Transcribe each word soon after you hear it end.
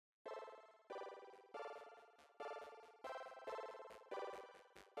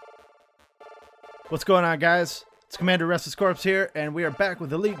What's going on, guys? It's Commander RestlessCorpse here, and we are back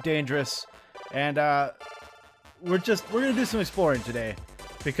with Elite Dangerous. And we're gonna do some exploring today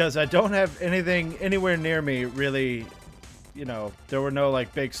because I don't have anything anywhere near me really. You know, there were no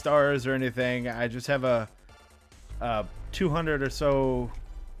like big stars or anything. I just have a 200 or so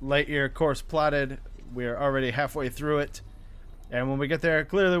light year course plotted. We're already halfway through it, and when we get there,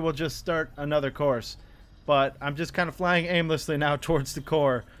 clearly we'll just start another course. But I'm just kind of flying aimlessly now towards the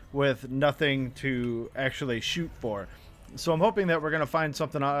core with nothing to actually shoot for. So I'm hoping that we're going to find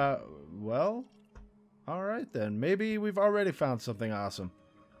something, well, alright then. Maybe we've already found something awesome.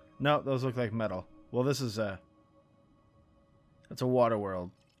 No, those look like metal. Well, this is that's a water world.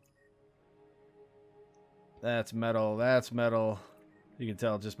 That's metal, that's metal. You can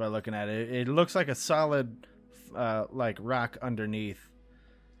tell just by looking at it. It looks like a solid, like rock underneath.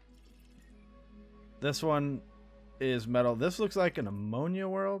 This one is metal. This looks like an ammonia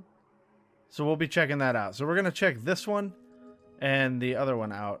world. So we'll be checking that out. So we're going to check this one and the other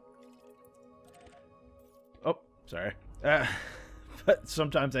one out. Oh, sorry. But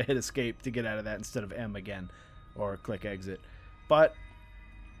sometimes I hit escape to get out of that instead of M again. Or click exit. But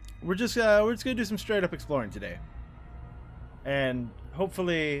we're just going to do some straight up exploring today. And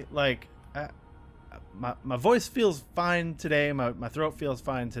hopefully, like, my voice feels fine today. My throat feels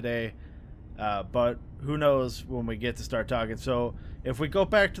fine today. But who knows when we get to start talking. So if we go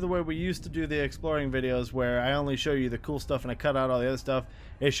back to the way we used to do the exploring videos where I only show you the cool stuff and I cut out all the other stuff,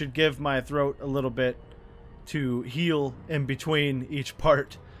 it should give my throat a little bit to heal in between each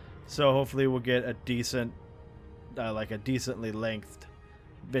part. So hopefully we'll get a decent, like a decently lengthed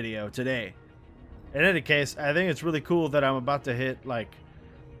video today. In any case, I think it's really cool that I'm about to hit like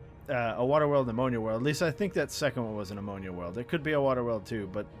a water world and ammonia world. At least I think that second one was an ammonia world. It could be a water world too,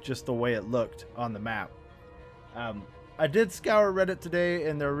 but just the way it looked on the map. I did scour Reddit today,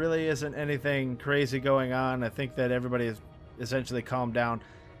 and there really isn't anything crazy going on. I think that everybody has essentially calmed down.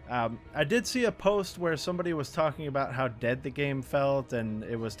 I did see a post where somebody was talking about how dead the game felt, and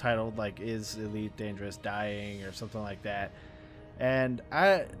it was titled like, "Is Elite Dangerous dying?" or something like that. And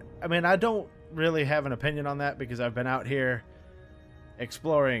I mean, I don't really have an opinion on that because I've been out here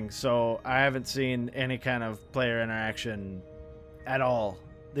exploring, so I haven't seen any kind of player interaction at all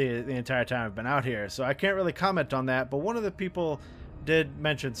the entire time I've been out here, so I can't really comment on that. But one of the people did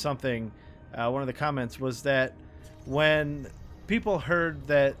mention something. One of the comments was that when people heard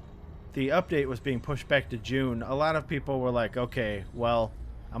that the update was being pushed back to June, a lot of people were like, okay, well,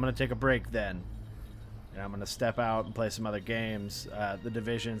 I'm gonna take a break then, and I'm gonna step out and play some other games. The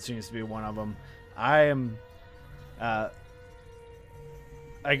Division seems to be one of them. I am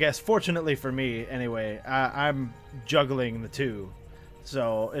I guess, fortunately for me, anyway, I'm juggling the two.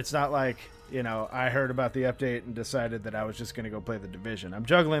 So it's not like, you know, I heard about the update and decided that I was just going to go play the Division. I'm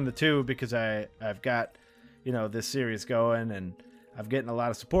juggling the two because I've got, you know, this series going, and I'm getting a lot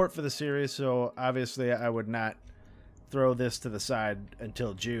of support for the series. So obviously I would not throw this to the side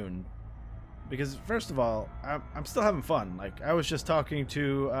until June. Because first of all, I'm still having fun. Like, I was just talking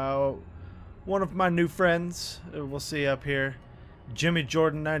to one of my new friends. We'll see up here. Jimmy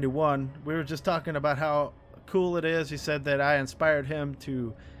Jordan 91. We were just talking about how cool it is. He said that I inspired him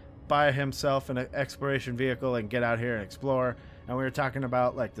to buy himself an exploration vehicle and get out here and explore. And we were talking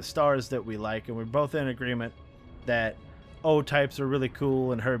about like the stars that we like, and we're both in agreement that O-types are really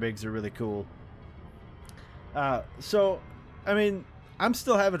cool and Herbigs are really cool. So, I mean, I'm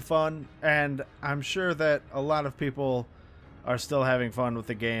still having fun, and I'm sure that a lot of people are still having fun with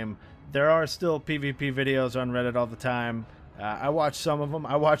the game. There are still PvP videos on Reddit all the time. I watched some of them.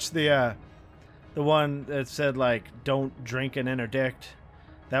 I watched the one that said, like, don't drink and interdict.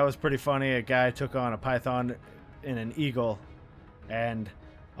 That was pretty funny. A guy took on a python and an eagle, and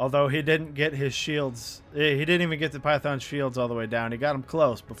although he didn't get his shields, he didn't even get the python's shields all the way down. He got them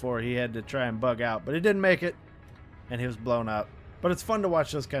close before he had to try and bug out, but he didn't make it, and he was blown up. But it's fun to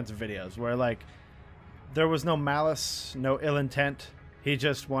watch those kinds of videos where, like, there was no malice, no ill intent. He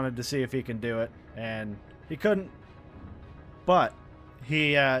just wanted to see if he can do it, and he couldn't. But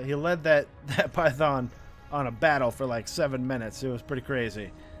he led that python on a battle for like 7 minutes. It was pretty crazy.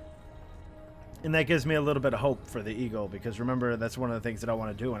 And that gives me a little bit of hope for the eagle, because remember, that's one of the things that I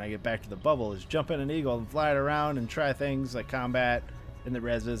want to do when I get back to the bubble is jump in an eagle and fly it around and try things like combat in the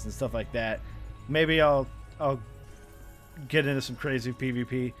reses and stuff like that. Maybe I'll get into some crazy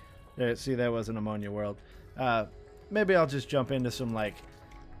PvP. See, that was an ammonia world. Maybe I'll just jump into some like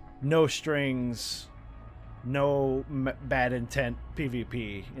no strings, no bad intent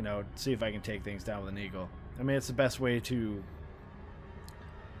PvP, you know, see if I can take things down with an eagle. I mean, it's the best way to,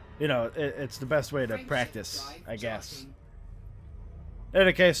 you know, it's the best way to practice, I guess. In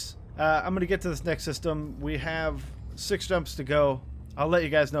any case, I'm going to get to this next system. We have 6 jumps to go. I'll let you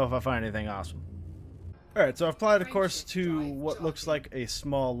guys know if I find anything awesome. Alright, so I've applied, of course, to what looks like a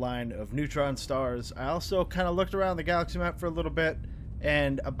small line of neutron stars. I also kind of looked around the galaxy map for a little bit,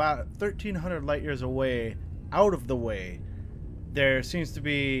 and about 1,300 light years away, out of the way, there seems to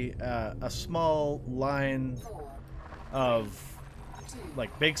be a small line of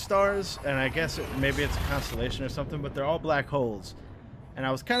like big stars, and I guess maybe it's a constellation or something, but they're all black holes. And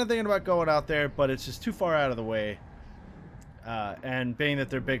I was kind of thinking about going out there, but it's just too far out of the way. And being that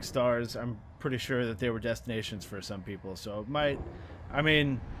they're big stars, I'm pretty sure that they were destinations for some people. So it might, I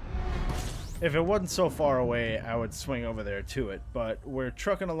mean, if it wasn't so far away, I would swing over there to it. But we're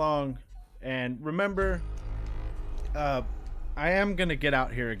trucking along, and remember, I am gonna get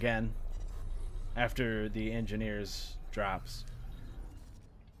out here again after the engineers drops.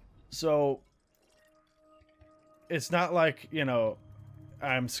 So it's not like, you know,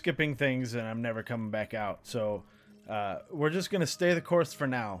 I'm skipping things and I'm never coming back out. So we're just gonna stay the course for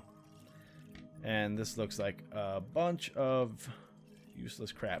now. And this looks like a bunch of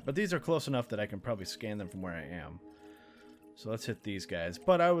useless crap, but these are close enough that I can probably scan them from where I am. So let's hit these guys.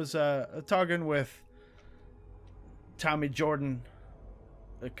 But I was talking with Tommy Jordan,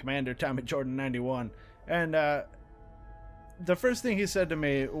 Commander Tommy Jordan 91, and the first thing he said to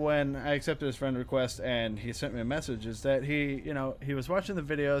me when I accepted his friend request and he sent me a message is that he was watching the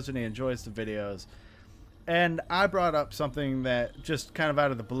videos and he enjoys the videos. And I brought up something that just kind of out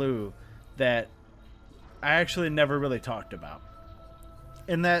of the blue that I actually never really talked about.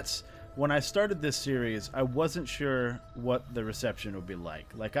 And that's, when I started this series, I wasn't sure what the reception would be like.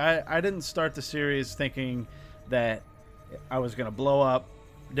 Like, I didn't start the series thinking that I was going to blow up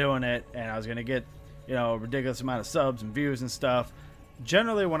doing it and I was going to get, you know, a ridiculous amount of subs and views and stuff.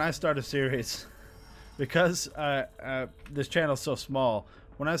 Generally, when I start a series, because this channel is so small,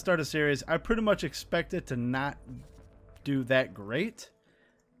 when I start a series, I pretty much expect it to not do that great.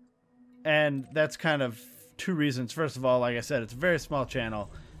 And that's kind of 2 reasons. First of all, like I said, it's a very small channel,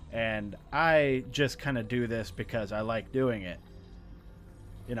 and I just kind of do this because I like doing it.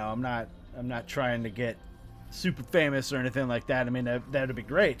 You know, I'm not trying to get super famous or anything like that. I mean, that'd be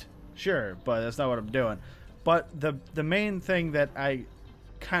great, sure, but that's not what I'm doing. But the main thing that I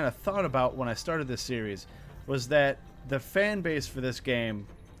kind of thought about when I started this series was that the fan base for this game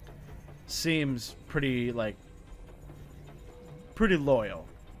seems pretty loyal.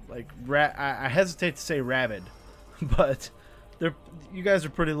 Like, I hesitate to say rabid, but you guys are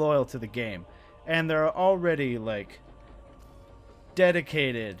pretty loyal to the game, and they're already like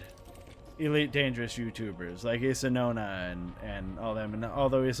dedicated Elite Dangerous YouTubers like Isanona and all them. And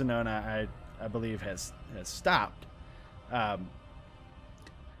although Isanona I believe has stopped,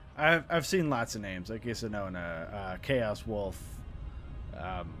 I've seen lots of names like Isanona, Chaos Wolf,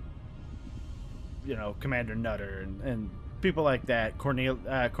 you know, Commander Nutter, and people like that.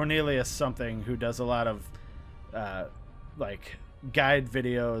 Cornelius something, who does a lot of like guide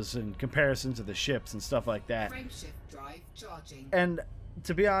videos and comparisons of the ships and stuff like that. And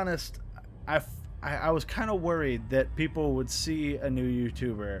to be honest, I was kind of worried that people would see a new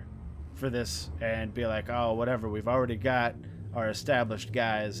YouTuber for this and be like, oh, whatever, we've already got our established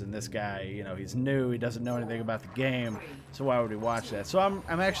guys, and this guy, you know, he's new, he doesn't know anything about the game, so why would we watch that? So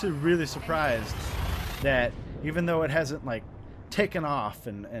I'm actually really surprised that even though it hasn't like taken off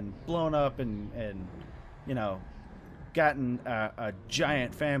and blown up and you know, gotten a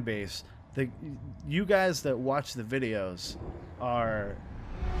giant fan base, you guys that watch the videos are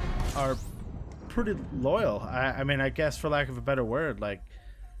pretty loyal. I mean, I guess, for lack of a better word, like,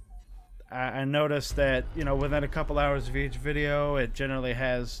 I noticed that, you know, within a couple hours of each video, it generally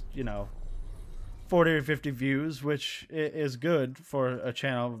has, you know, 40 or 50 views, which is good for a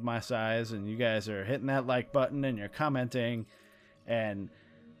channel of my size, and you guys are hitting that like button and you're commenting, and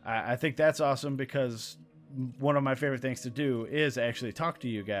I think that's awesome, because one of my favorite things to do is actually talk to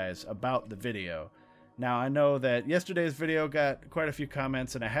you guys about the video. Now, I know that yesterday's video got quite a few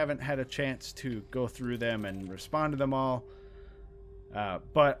comments, and I haven't had a chance to go through them and respond to them all,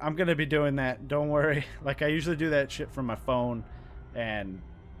 but I'm gonna be doing that, don't worry. Like, I usually do that shit from my phone, and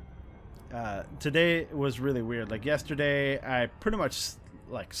today was really weird. Like, yesterday I pretty much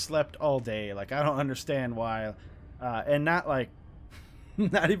like slept all day. Like, I don't understand why, and not like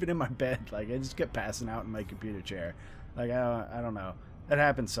not even in my bed. Like, I just kept passing out in my computer chair. Like, I don't know, that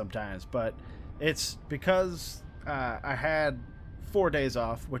happens sometimes, but it's because I had 4 days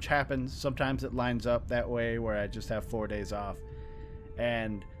off, which happens sometimes. It lines up that way where I just have 4 days off,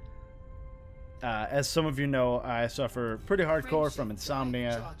 and as some of you know, I suffer pretty hardcore from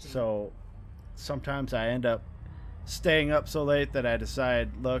insomnia, so sometimes I end up staying up so late that I decide,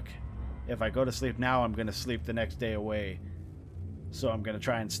 look, if I go to sleep now, I'm going to sleep the next day away. So I'm going to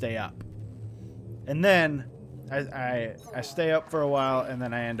try and stay up. And then I stay up for a while, and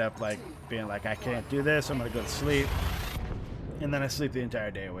then I end up like being like, I can't do this. I'm going to go to sleep. And then I sleep the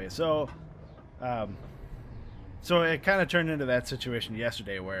entire day away. So so it kind of turned into that situation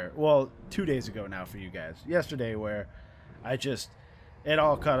yesterday where, well, 2 days ago now for you guys. Yesterday where it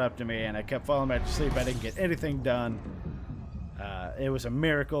all caught up to me, and I kept falling back to sleep. I didn't get anything done. It was a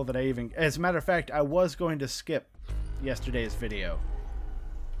miracle that as a matter of fact, I was going to skip yesterday's video.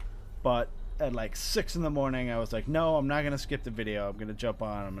 But at like 6 in the morning, I was like, no, I'm not going to skip the video. I'm going to jump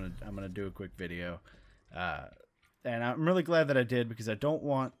on. I'm going to do a quick video. And I'm really glad that I did, because I don't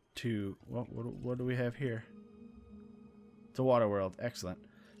want to... What do we have here? It's a water world. Excellent.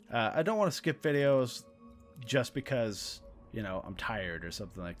 I don't want to skip videos just because, you know, I'm tired or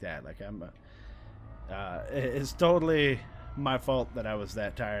something like that. Like, it's totally my fault that I was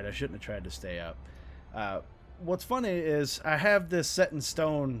that tired. I shouldn't have tried to stay up. What's funny is I have this set in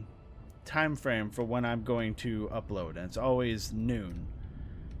stone time frame for when I'm going to upload, and it's always noon.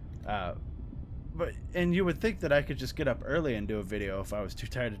 And you would think that I could just get up early and do a video if I was too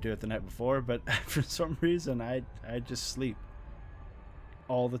tired to do it the night before, but for some reason I just sleep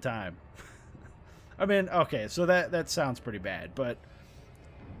all the time. I mean, okay, so that sounds pretty bad, but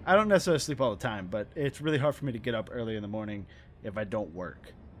I don't necessarily sleep all the time, but it's really hard for me to get up early in the morning if I don't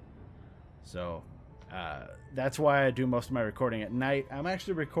work. So that's why I do most of my recording at night. I'm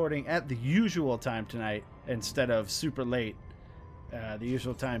actually recording at the usual time tonight instead of super late. The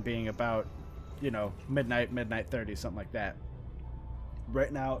usual time being about, you know, midnight 30, something like that.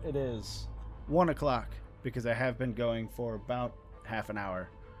 Right now it is 1 o'clock because I have been going for about half an hour,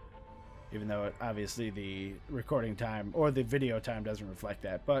 even though obviously the recording time or the video time doesn't reflect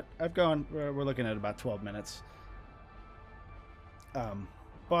that. But we're looking at about 12 minutes.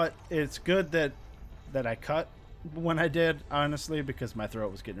 But it's good that I cut when I did, honestly, because my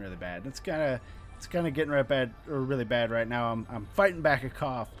throat was getting really bad. It's kind of getting really bad right now. I'm fighting back a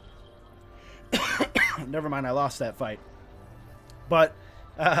cough. Never mind, I lost that fight. But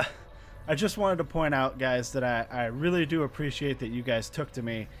I just wanted to point out, guys, that I really do appreciate that you guys took to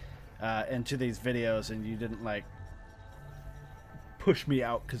me and to these videos, and you didn't like push me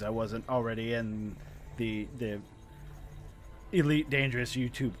out because I wasn't already in the elite dangerous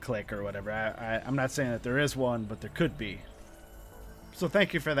YouTube clique or whatever. I'm not saying that there is one, but there could be. So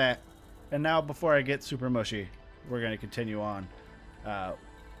thank you for that. And now, before I get super mushy, we're going to continue on.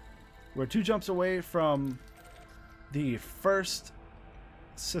 We're 2 jumps away from the first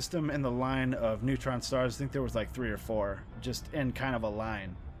system in the line of neutron stars. I think there was like 3 or 4 just in kind of a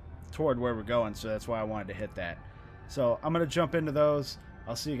line toward where we're going, so that's why I wanted to hit that. So I'm going to jump into those.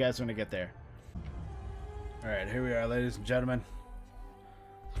 I'll see you guys when I get there. Alright, here we are, ladies and gentlemen.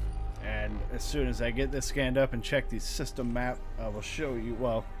 And as soon as I get this scanned up and check the system map, I will show you.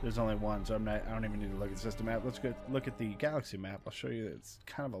 Well, there's only one, so I don't even need to look at the system map. Let's go look at the galaxy map. I'll show you that it's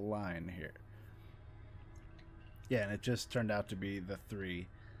kind of a line here. Yeah, and it just turned out to be the 3.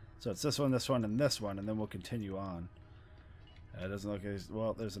 So it's this one, and this one, and then we'll continue on. It doesn't look as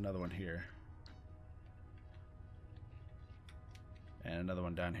well. There's another one here, and another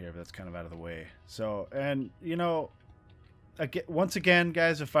one down here, but that's kind of out of the way. So, and you know, once again,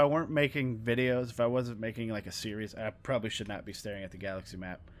 guys, if I weren't making videos, if I wasn't making like a series, I probably should not be staring at the galaxy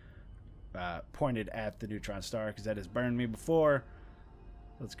map pointed at the neutron star, because that has burned me before.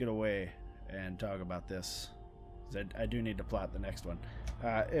 Let's get away and talk about this. I do need to plot the next one.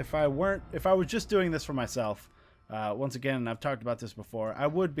 If I was just doing this for myself, once again, and I've talked about this before, I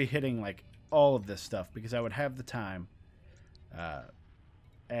would be hitting like all of this stuff because I would have the time.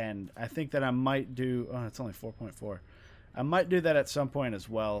 And I think that I might do. Oh, it's only 4.4. I might do that at some point as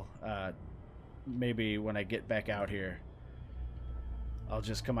well. Maybe when I get back out here, I'll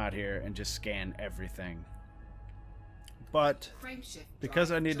just come out here and just scan everything. But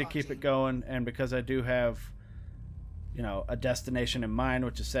because I need to keep it going, and because I do have, you know, a destination in mind,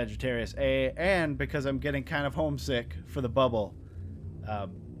 which is Sagittarius A, and because I'm getting kind of homesick for the bubble,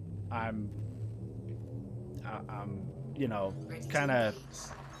 I'm you know, kind of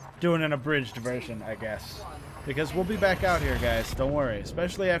doing an abridged version, I guess, because we'll be back out here, guys. Don't worry,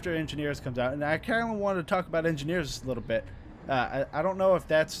 especially after Engineers comes out. And I kind of wanted to talk about Engineers a little bit. I don't know if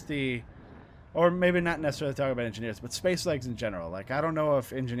that's the, or maybe not necessarily talk about Engineers, but Space Legs in general. Like, I don't know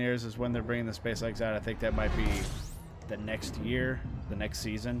if Engineers is when they're bringing the Space Legs out. I think that might be the next year, the next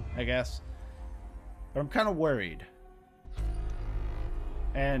season, I guess. But I'm kind of worried.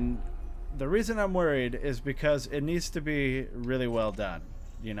 And the reason I'm worried is because it needs to be really well done.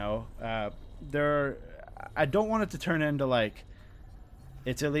 You know, I don't want it to turn into like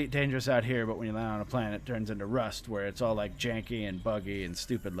it's Elite Dangerous out here, but when you land on a planet, it turns into Rust, where it's all like janky and buggy and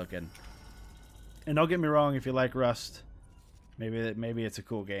stupid looking. And don't get me wrong, if you like Rust, maybe it's a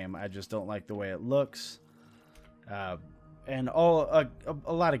cool game. I just don't like the way it looks. And a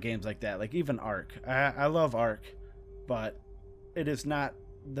lot of games like that, like even Ark. I love Ark, but it is not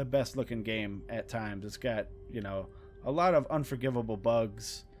the best looking game at times. It's got, you know, a lot of unforgivable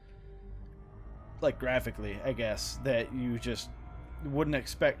bugs, like graphically, I guess, that you just wouldn't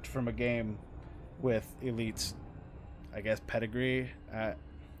expect from a game with Elite's, I guess, pedigree.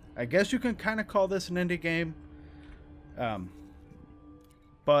 I guess you can kind of call this an indie game,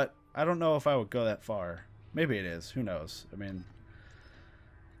 but I don't know if I would go that far. Maybe it is. Who knows? I mean,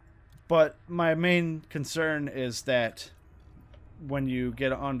 but my main concern is that when you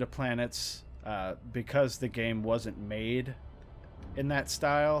get onto planets, because the game wasn't made in that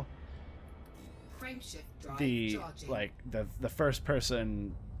style, the first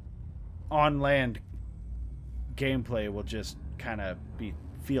person on land gameplay will just kind of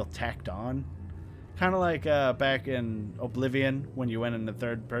feel tacked on, kind of like back in Oblivion when you went into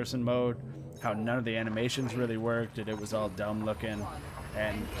third person mode, how none of the animations really worked and it was all dumb looking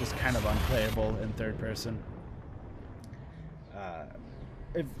and just kind of unplayable in third person.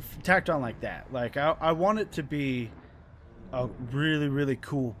 It tacked on like that. Like I want it to be a really, really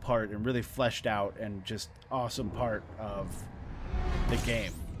cool part and really fleshed out and just awesome part of the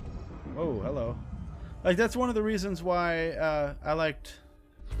game. Oh, hello. Like, that's one of the reasons why I liked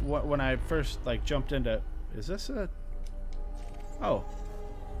when I first like jumped into. Is this a? Oh,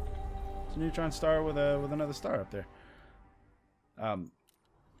 it's a neutron star with another star up there.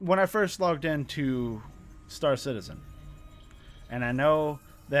 When I first logged into Star Citizen, and I know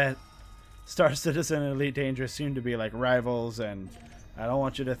that Star Citizen and Elite Dangerous seem to be like rivals, and I don't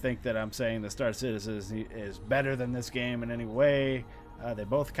want you to think that I'm saying that Star Citizen is better than this game in any way. They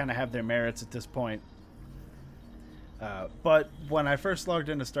both kind of have their merits at this point. But when I first logged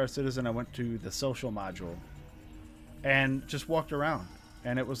into Star Citizen, I went to the social module and just walked around,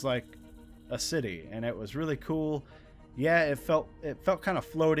 and it was like a city, and it was really cool. Yeah, it felt kind of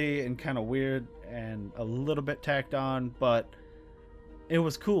floaty and kind of weird and a little bit tacked on, but it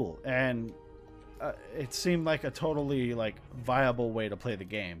was cool, and it seemed like a totally like viable way to play the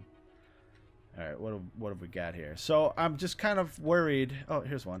game. All right, what have we got here? So I'm just kind of worried. Oh,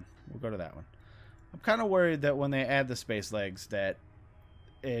 here's one. We'll go to that one. I'm kind of worried that when they add the space legs, that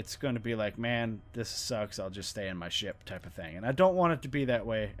it's going to be like, man, this sucks, I'll just stay in my ship type of thing. And I don't want it to be that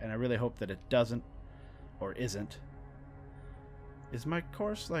way, and I really hope that it doesn't or isn't. Is my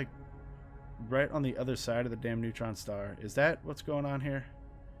course like right on the other side of the damn neutron star? Is that what's going on here?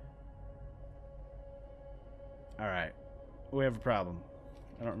 Alright, we have a problem.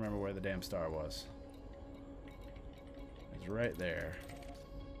 I don't remember where the damn star was. It's right there.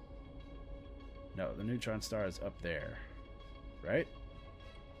 No, the neutron star is up there. Right?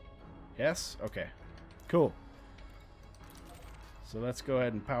 Yes? Okay. Cool. So let's go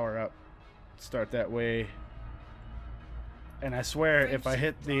ahead and power up. Start that way. And I swear, if I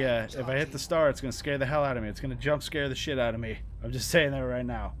hit the star, it's gonna scare the hell out of me. It's gonna jump scare the shit out of me. I'm just saying that right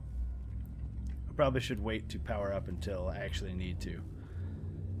now. I probably should wait to power up until I actually need to.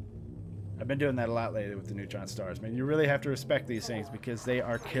 I've been doing that a lot lately with the neutron stars, man. You really have to respect these things because they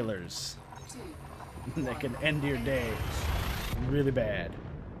are killers. They can end your day really bad.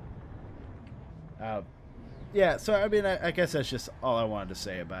 Yeah, so I mean, I guess that's just all I wanted to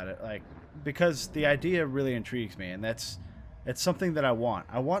say about it. Like, because the idea really intrigues me, and it's something that I want.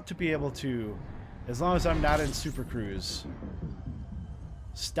 I want to be able to, as long as I'm not in Super Cruise,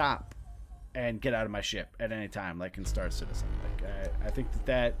 stop and get out of my ship at any time, like in Star Citizen. Like, I think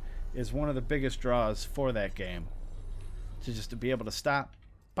that is one of the biggest draws for that game, to be able to stop,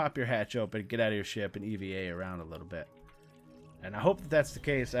 pop your hatch open, get out of your ship, and EVA around a little bit. And I hope that that's the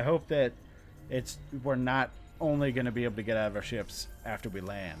case. I hope that we're not only going to be able to get out of our ships after we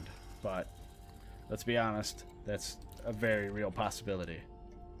land, but let's be honest, that's a very real possibility.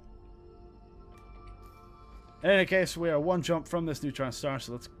 In any case, we are one jump from this neutron star,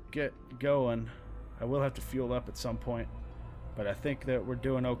 so let's get going. I will have to fuel up at some point, but I think that we're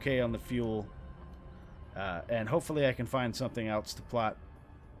doing okay on the fuel, and hopefully I can find something else to plot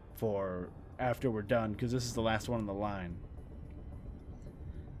for after we're done, because this is the last one on the line.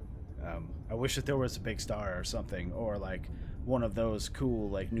 I wish that there was a big star or something, or like one of those cool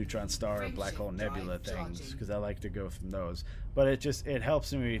like neutron star or black hole nebula things, because I like to go from those. But it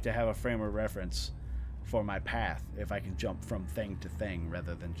helps me to have a frame of reference for my path if I can jump from thing to thing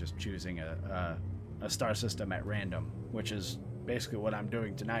rather than just choosing a star system at random, which is basically what I'm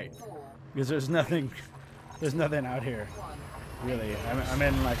doing tonight, because there's nothing out here. Really, I'm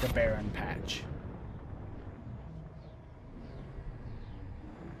in like a barren patch.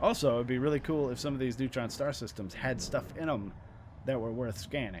 Also, it'd be really cool if some of these neutron star systems had stuff in them that were worth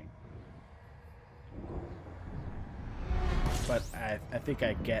scanning. But I think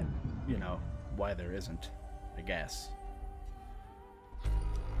I get, you know, why there isn't, I guess.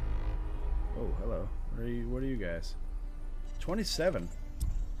 Oh, hello. What are you guys? 27.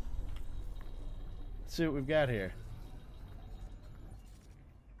 Let's see what we've got here.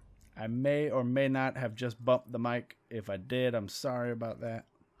 I may or may not have just bumped the mic. If I did, I'm sorry about that.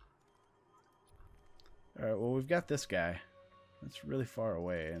 Alright, well, we've got this guy. It's really far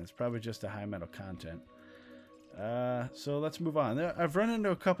away, and it's probably just a high metal content. So let's move on. I've run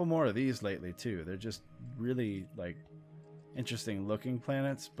into a couple more of these lately, too. They're just really, like, interesting looking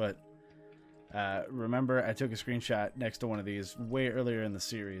planets, but remember, I took a screenshot next to one of these way earlier in the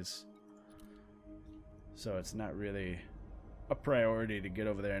series. So it's not really a priority to get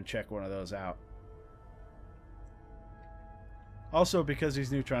over there and check one of those out. Also, because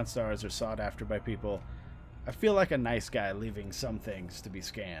these neutron stars are sought after by people, I feel like a nice guy leaving some things to be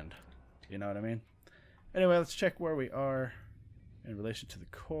scanned. You know what I mean? Anyway, let's check where we are in relation to the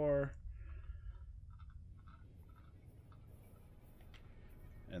core.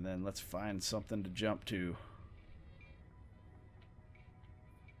 And then let's find something to jump to.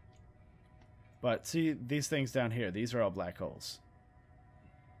 But see, these things down here, these are all black holes.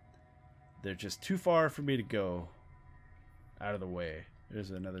 They're just too far for me to go out of the way. There's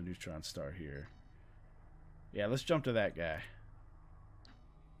another neutron star here. Yeah, let's jump to that guy.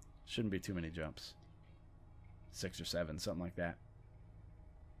 Shouldn't be too many jumps. 6 or 7, something like that.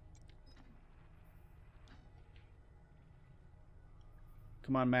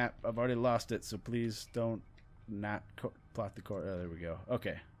 Come on, map. I've already lost it, so please don't not plot the core. Oh, there we go.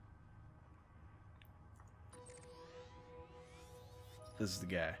 Okay. This is the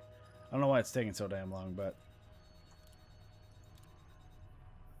guy. I don't know why it's taking so damn long, but...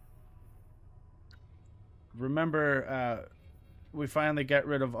 Remember, we finally got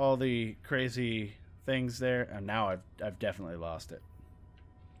rid of all the crazy things there, and now I've definitely lost it.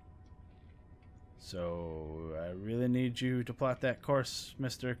 So, I really need you to plot that course,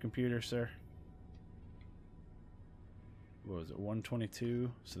 Mr. Computer, sir. What was it,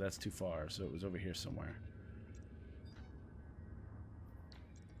 122? So that's too far, so it was over here somewhere.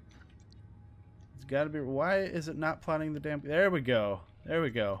 It's gotta be... Why is it not plotting the damn... There we go. There we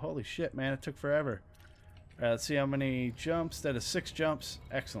go. Holy shit, man, it took forever. Alright, let's see how many jumps. That is 6 jumps.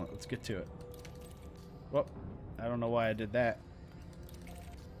 Excellent, let's get to it. Whoop. I don't know why I did that.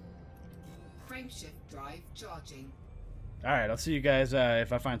 Frameshift drive charging. Alright, I'll see you guys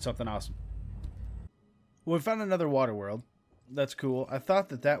if I find something awesome. Well, we found another water world. That's cool. I thought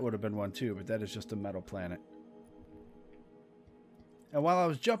that would have been one too, but that is just a metal planet. And while I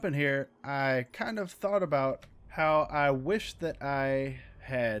was jumping here, I kind of thought about how I wish that I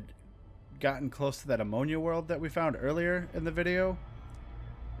had gotten close to that ammonia world that we found earlier in the video.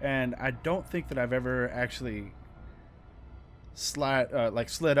 And I don't think that I've ever actually slid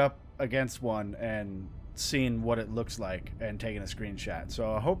up against one and seen what it looks like and taken a screenshot.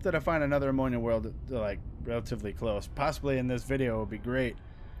 So I hope that I find another ammonia world like relatively close. Possibly in this video would be great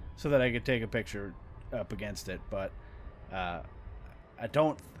so that I could take a picture up against it. But I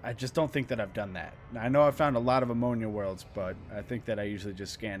just don't think that I've done that. Now, I know I've found a lot of ammonia worlds, but I think that I usually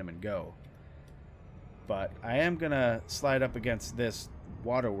just scan them and go. But I am gonna slide up against this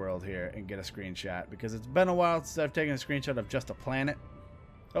water world here and get a screenshot, because it's been a while since I've taken a screenshot of just a planet.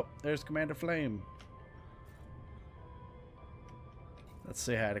 Oh, there's Commander Flame. Let's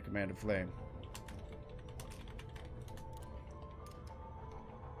say hi to Commander Flame.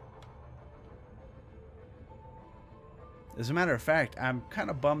 As a matter of fact, I'm kind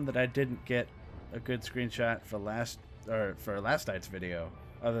of bummed that I didn't get a good screenshot for last night's video,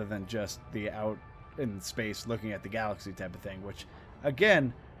 other than just the out in space looking at the galaxy type of thing, which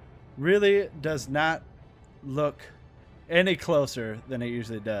again really does not look any closer than it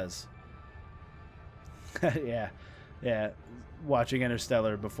usually does. yeah watching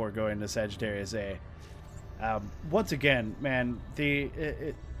Interstellar before going to Sagittarius A. Once again, man,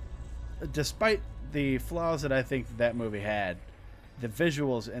 despite the flaws that I think that movie had, the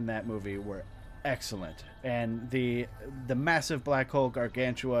visuals in that movie were excellent, and the massive black hole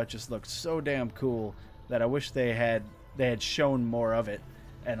Gargantua just looked so damn cool that I wish they had shown more of it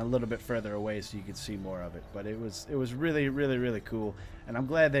and a little bit further away so you could see more of it. But it was really, really, really cool, and I'm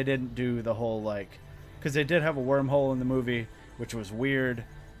glad they didn't do the whole, like, because they did have a wormhole in the movie, which was weird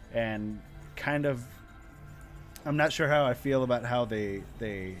and kind of, I'm not sure how I feel about how they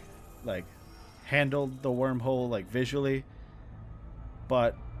like handled the wormhole, like, visually.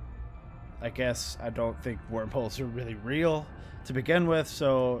 but I guess I don't think wormholes are really real to begin with,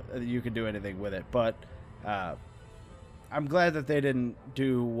 so you can do anything with it. But I'm glad that they didn't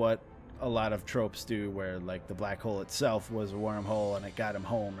do what a lot of tropes do, where like the black hole itself was a wormhole and it got him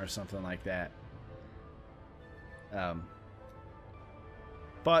home or something like that.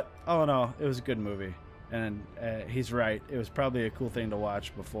 But all in all, it was a good movie, and he's right. It was probably a cool thing to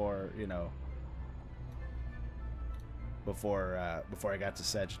watch before, you know, before I got to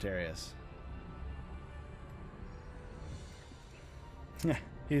Sagittarius.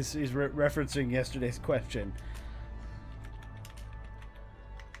 he's referencing yesterday's question.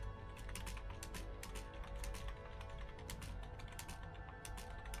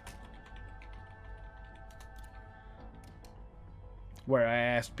 Where I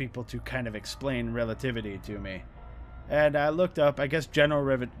asked people to kind of explain relativity to me. And I looked up, I guess general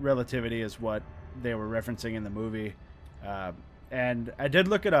relativity is what they were referencing in the movie. And I did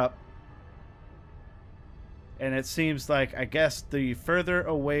look it up. And it seems like, I guess, the further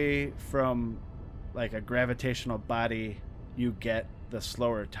away from like a gravitational body you get, the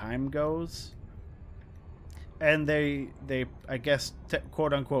slower time goes. And they I guess,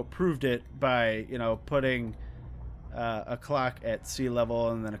 quote unquote, proved it by, you know, putting a clock at sea level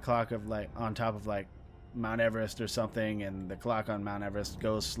and then a clock of like on top of like Mount Everest or something, and the clock on Mount Everest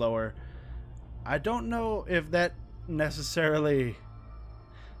goes slower. I don't know if that necessarily,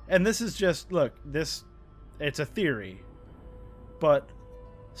 and this is just, look, this, it's a theory, but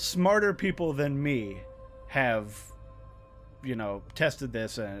smarter people than me have, you know, tested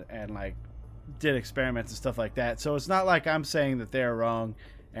this and like did experiments and stuff like that. So it's not like I'm saying that they're wrong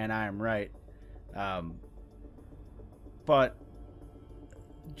and I'm right. But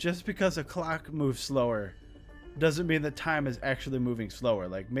just because a clock moves slower doesn't mean that time is actually moving slower.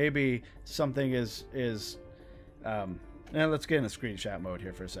 Like maybe something is now let's get in a screenshot mode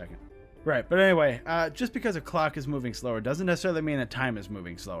here for a second. Right, but anyway, just because a clock is moving slower doesn't necessarily mean that time is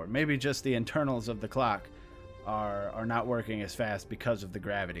moving slower. Maybe just the internals of the clock are not working as fast because of the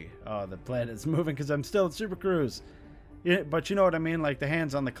gravity. Oh, the planet's moving because I'm still at Super Cruise. Yeah, but you know what I mean? Like the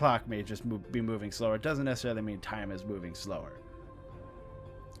hands on the clock may just be moving slower. It doesn't necessarily mean time is moving slower.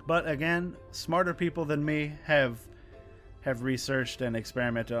 But again, smarter people than me have researched and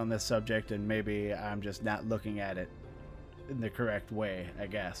experimented on this subject, and maybe I'm just not looking at it in the correct way, I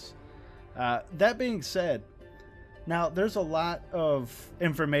guess. That being said, now there's a lot of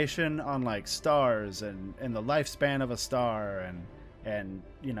information on like stars and the lifespan of a star and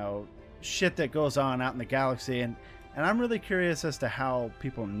you know, shit that goes on out in the galaxy, and I'm really curious as to how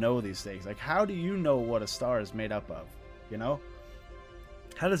people know these things. Like, how do you know what a star is made up of? You know?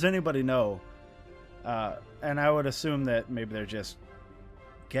 How does anybody know? And I would assume that maybe they're just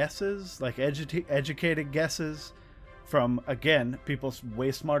guesses, like educated guesses from, again, people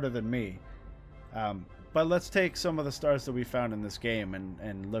way smarter than me. But let's take some of the stars that we found in this game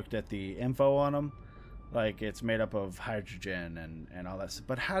and looked at the info on them. Like, it's made up of hydrogen and all that stuff.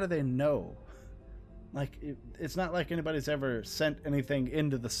 But how do they know? Like, it's not like anybody's ever sent anything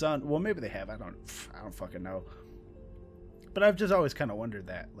into the sun. Well, maybe they have. I don't fucking know. But I've just always kind of wondered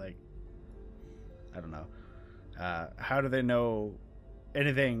that. Like, I don't know. How do they know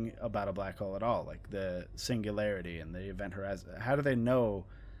anything about a black hole at all? Like the singularity and the event horizon. How do they know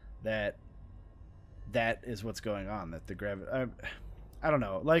that is what's going on? That the gravity. I don't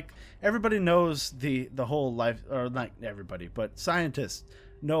know. Like, everybody knows the whole life, or not everybody, but scientists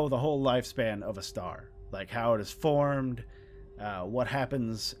know the whole lifespan of a star, like how it is formed, what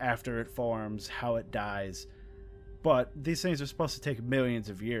happens after it forms, how it dies. But these things are supposed to take millions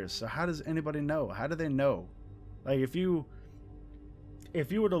of years. So how does anybody know? How do they know? Like, if you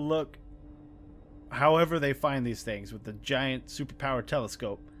were to look, however they find these things with the giant superpowered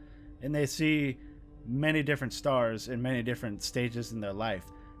telescope, and they see many different stars in many different stages in their life,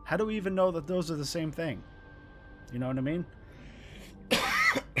 how do we even know that those are the same thing? You know what I mean?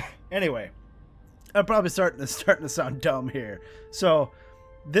 Anyway, I'm probably starting to sound dumb here. So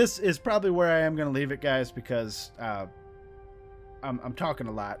this is probably where I am going to leave it, guys, because I'm talking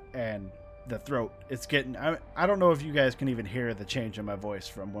a lot, and the throat, it's getting, I don't know if you guys can even hear the change in my voice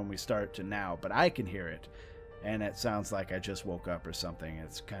from when we start to now, but I can hear it, and it sounds like I just woke up or something.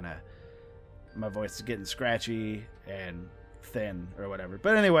 It's kind of, my voice is getting scratchy and thin or whatever.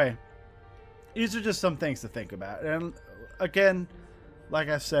 But anyway, these are just some things to think about. And again, like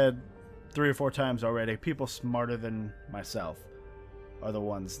I've said 3 or 4 times already, people smarter than myself are the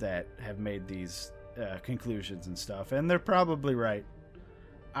ones that have made these conclusions and stuff, and they're probably right.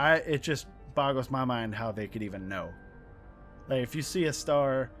 It just boggles my mind how they could even know. Like, if you see a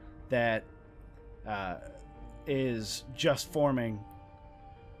star that is just forming,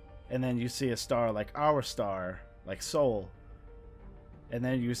 and then you see a star like our star, like Sol, and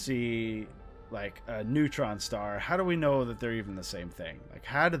then you see like a neutron star, how do we know that they're even the same thing? Like,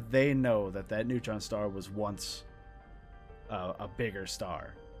 how did they know that that neutron star was once a bigger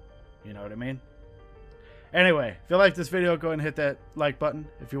star? You know what I mean? Anyway, if you like this video, go ahead and hit that like button.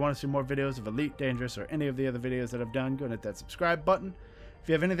 If you want to see more videos of Elite, Dangerous, or any of the other videos that I've done, go ahead and hit that subscribe button. If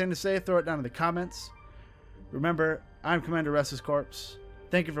you have anything to say, throw it down in the comments. Remember, I'm Commander RestlessCorpse.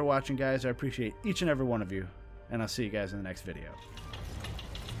 Thank you for watching, guys. I appreciate each and every one of you, and I'll see you guys in the next video.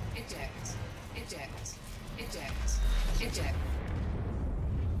 Eject. Eject. Eject. Eject.